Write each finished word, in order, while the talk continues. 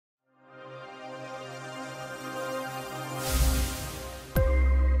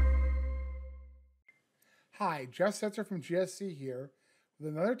Hi, Jeff Setzer from GSC here with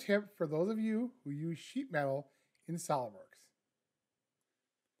another tip for those of you who use sheet metal in SOLIDWORKS.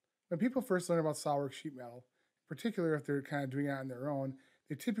 When people first learn about SOLIDWORKS sheet metal, in particular if they're kind of doing it on their own,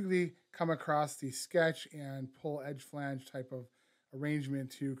 they typically come across the sketch and pull edge flange type of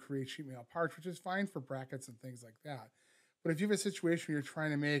arrangement to create sheet metal parts, which is fine for brackets and things like that. But if you have a situation where you're trying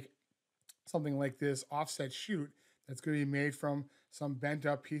to make something like this offset chute that's going to be made from some bent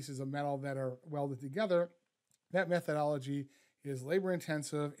up pieces of metal that are welded together, that methodology is labor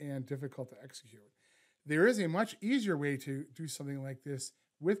intensive and difficult to execute. There is a much easier way to do something like this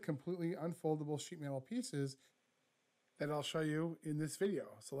with completely unfoldable sheet metal pieces that I'll show you in this video.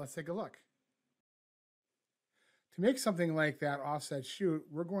 So let's take a look. To make something like that offset chute,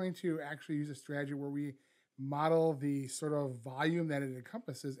 we're going to actually use a strategy where we model the sort of volume that it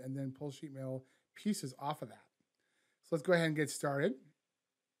encompasses and then pull sheet metal pieces off of that. So let's go ahead and get started.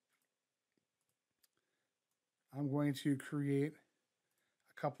 I'm going to create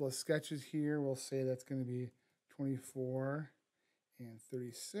a couple of sketches here. We'll say that's going to be 24 and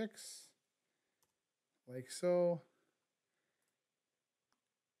 36, like so.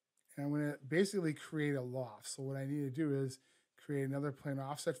 And I'm going to basically create a loft. So what I need to do is create another plane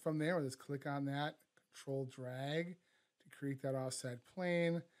offset from there. I'll just click on that, CTRL-DRAG to create that offset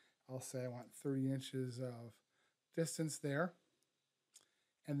plane. I'll say I want 30 inches of distance there.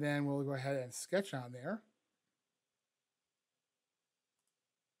 And then we'll go ahead and sketch on there.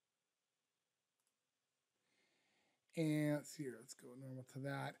 And let's see here, let's go normal to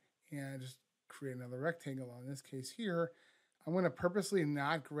that and just create another rectangle. In this case here, I'm going to purposely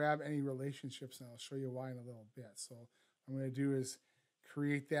not grab any relationships, and I'll show you why in a little bit. So what I'm going to do is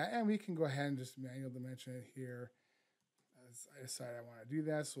create that, and we can go ahead and just manual dimension it here as I decide I want to do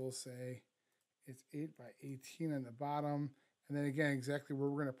that. So we'll say it's 8 by 18 on the bottom. And then again, exactly where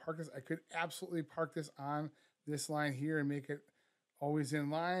we're going to park this. I could absolutely park this on this line here and make it always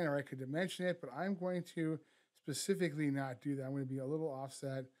in line, or I could dimension it, but I'm going to specifically not do that. I'm going to be a little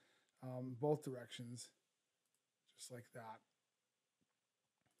offset both directions, just like that.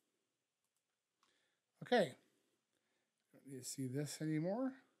 Okay, don't need to see this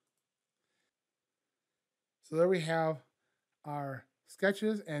anymore. So there we have our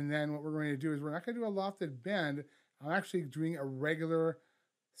sketches, and then what we're going to do is we're not going to do a lofted bend. I'm actually doing a regular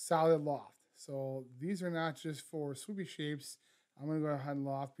solid loft. So these are not just for swoopy shapes. I'm going to go ahead and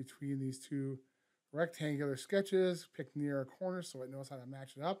loft between these two rectangular sketches, pick near a corner so it knows how to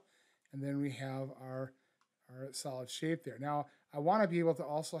match it up. And then we have our solid shape there. Now, I want to be able to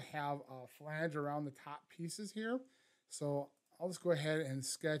also have a flange around the top pieces here. So I'll just go ahead and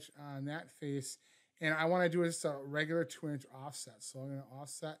sketch on that face. And I want to do just a regular 2-inch offset. So I'm going to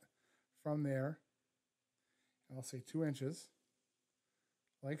offset from there. And I'll say 2 inches,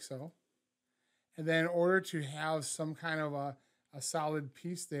 like so. And then in order to have some kind of a solid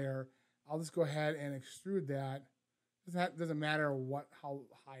piece there, I'll just go ahead and extrude that. Doesn't matter how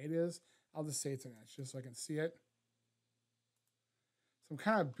high it is. I'll just say it's an inch, just so I can see it. So I'm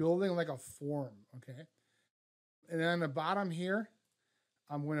kind of building like a form, okay? And then on the bottom here,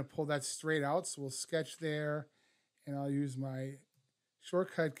 I'm going to pull that straight out. So we'll sketch there, and I'll use my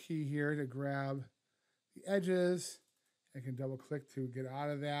shortcut key here to grab the edges. I can double click to get out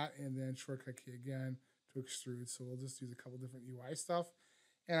of that, and then shortcut key again to extrude. So we'll just use a couple different UI stuff.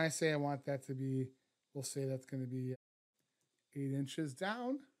 And I say I want that to be, we'll say that's going to be 8 inches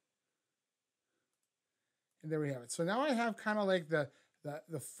down. And there we have it. So now I have kind of like the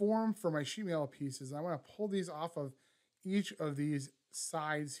form for my sheet metal pieces. I want to pull these off of each of these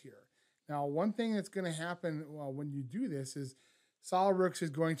sides here. Now, one thing that's going to happen when you do this is SOLIDWORKS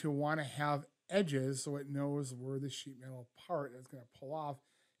is going to want to have edges so it knows where the sheet metal part that's going to pull off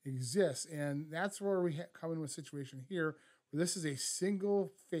exists. And that's where we come into a situation here where this is a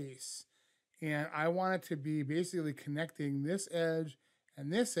single face. And I want it to be basically connecting this edge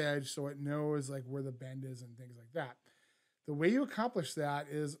and this edge so it knows like where the bend is and things like that. The way you accomplish that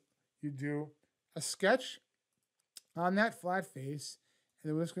is you do a sketch on that flat face, and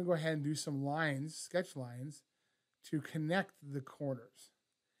then we're just going to go ahead and do some lines, sketch lines, to connect the corners.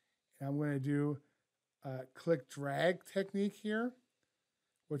 And I'm going to do a click drag technique here,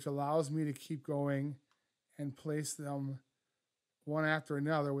 which allows me to keep going and place them one after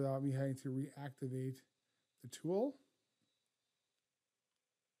another without me having to reactivate the tool.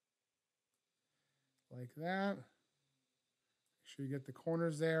 Like that. Make sure you get the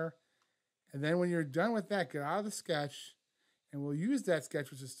corners there. And then when you're done with that, get out of the sketch, and we'll use that sketch,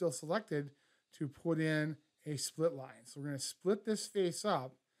 which is still selected, to put in a split line. So we're going to split this face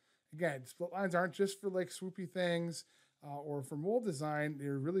up. Again, split lines aren't just for like swoopy things. or for mold design,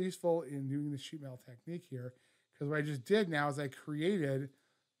 they're really useful in doing the sheet metal technique here, because what I just did now is I created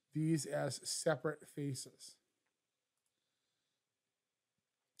these as separate faces.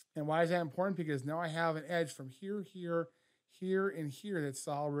 And why is that important? Because now I have an edge from here, here, here, and here that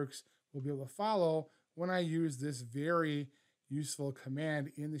SOLIDWORKS will be able to follow when I use this very useful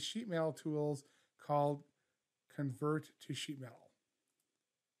command in the sheet metal tools called convert to sheet metal.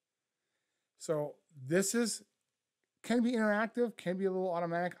 So this can be interactive, can be a little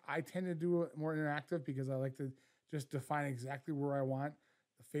automatic. I tend to do it more interactive because I like to just define exactly where I want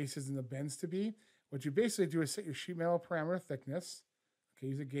the faces and the bends to be. What you basically do is set your sheet metal parameter thickness. Okay,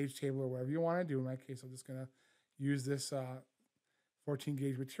 use a gauge table or whatever you want to do. In my case, I'm just going to use this 14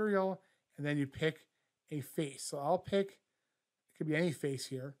 gauge material, and then you pick a face. So I'll pick, it could be any face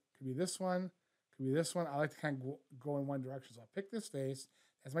here. It could be this one, it could be this one. I like to kind of go in one direction. So I'll pick this face.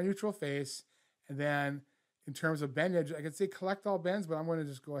 That's my neutral face. And then in terms of bendage, I could say collect all bends, but I'm going to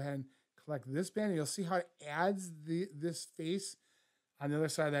just go ahead and collect this bend. And you'll see how it adds this face on the other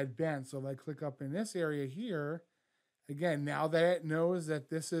side of that bend. So if I click up in this area here, again, now that it knows that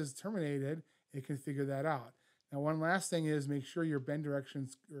this is terminated, it can figure that out. Now, one last thing is make sure your bend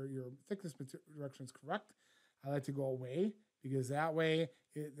directions or your thickness direction is correct. I like to go away because that way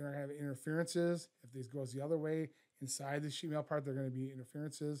they're going to have interferences. If this goes the other way inside the sheet metal part, they're going to be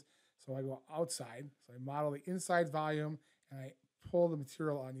interferences. So I go outside. So I model the inside volume and I pull the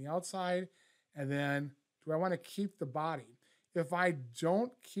material on the outside. And then do I want to keep the body? If I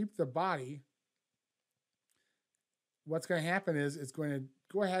don't keep the body, what's going to happen is it's going to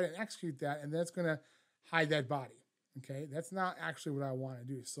go ahead and execute that, and then it's going to hide that body. Okay, that's not actually what I want to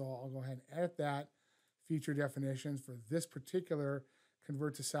do. So I'll go ahead and edit that feature definitions for this particular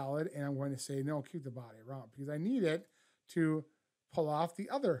convert to solid, and I'm going to say no, keep the body around because I need it to pull off the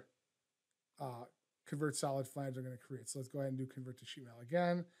other convert solid flange I'm going to create. So let's go ahead and do convert to sheet metal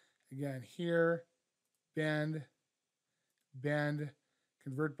again. Again, here, bend,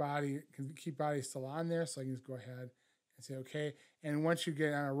 convert body, keep body still on there. So I can just go ahead and say okay. And once you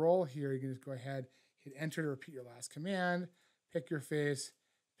get on a roll here, you can just go ahead, hit enter to repeat your last command, pick your face,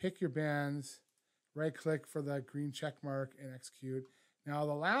 pick your bends, right click for the green check mark and execute. Now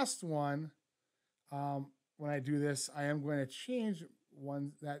the last one, when I do this, I am going to change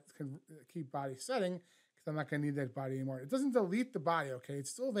one that can keep body setting because I'm not going to need that body anymore. It doesn't delete the body, okay? It's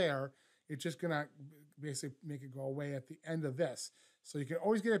still there. It's just going to basically make it go away at the end of this. So you can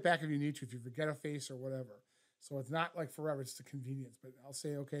always get it back if you need to, if you forget a face or whatever. So it's not like forever, it's a convenience. But I'll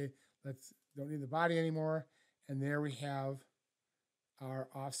say, okay, don't need the body anymore. And there we have our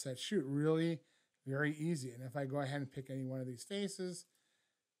offset chute. Really very easy. And if I go ahead and pick any one of these faces,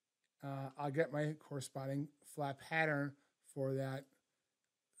 I'll get my corresponding flat pattern for that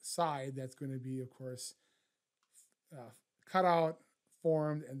side. That's going to be, of course, cut out,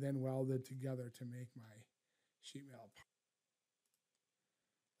 formed, and then welded together to make my sheet metal part.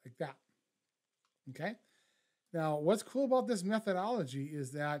 Like that. Okay? Now, what's cool about this methodology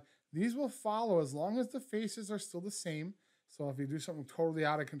is that these will follow as long as the faces are still the same. So if you do something totally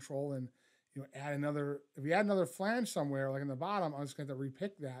out of control and if you add another flange somewhere, like in the bottom, I'm just going to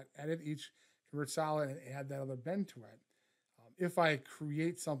repick that, edit each convert solid, and add that other bend to it. If I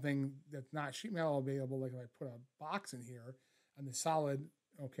create something that's not sheet metal available, like if I put a box in here on the solid,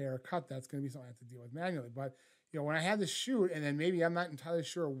 okay, or cut, that's going to be something I have to deal with manually. But when I have this chute, and then maybe I'm not entirely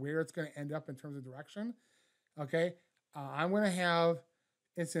sure where it's going to end up in terms of direction, okay, I'm going to have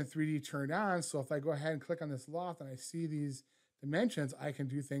Instant 3D turned on. So if I go ahead and click on this loft and I see these dimensions, I can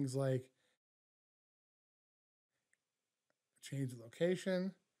do things like change the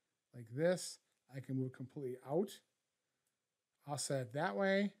location like this. I can move completely out. I'll set it that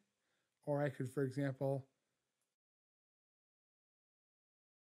way. Or I could, for example,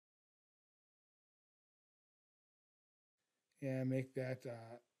 make that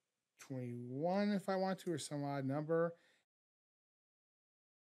 21 if I want to, or some odd number.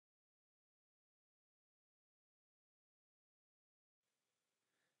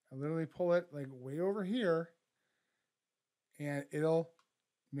 I literally pull it like way over here and it'll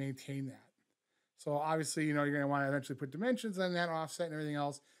maintain that. So obviously, you're going to want to eventually put dimensions on that offset and everything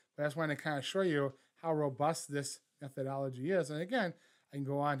else. But I just want to kind of show you how robust this methodology is. And again, I can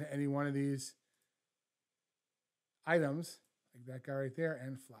go on to any one of these items, like that guy right there,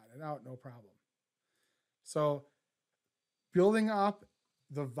 and flatten it out, no problem. So building up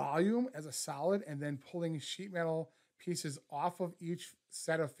the volume as a solid and then pulling sheet metal pieces off of each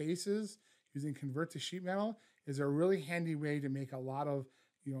set of faces using convert to sheet metal is a really handy way to make a lot of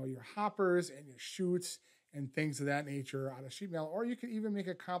your hoppers and your chutes and things of that nature out of sheet metal. Or you can even make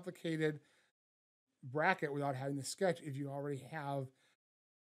a complicated bracket without having to sketch if you already have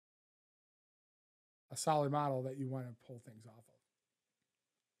a solid model that you want to pull things off of.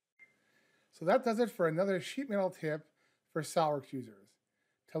 So that does it for another sheet metal tip for SOLIDWORKS users.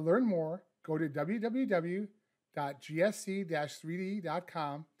 To learn more, go to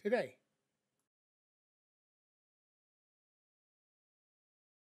www.gsc-3d.com today.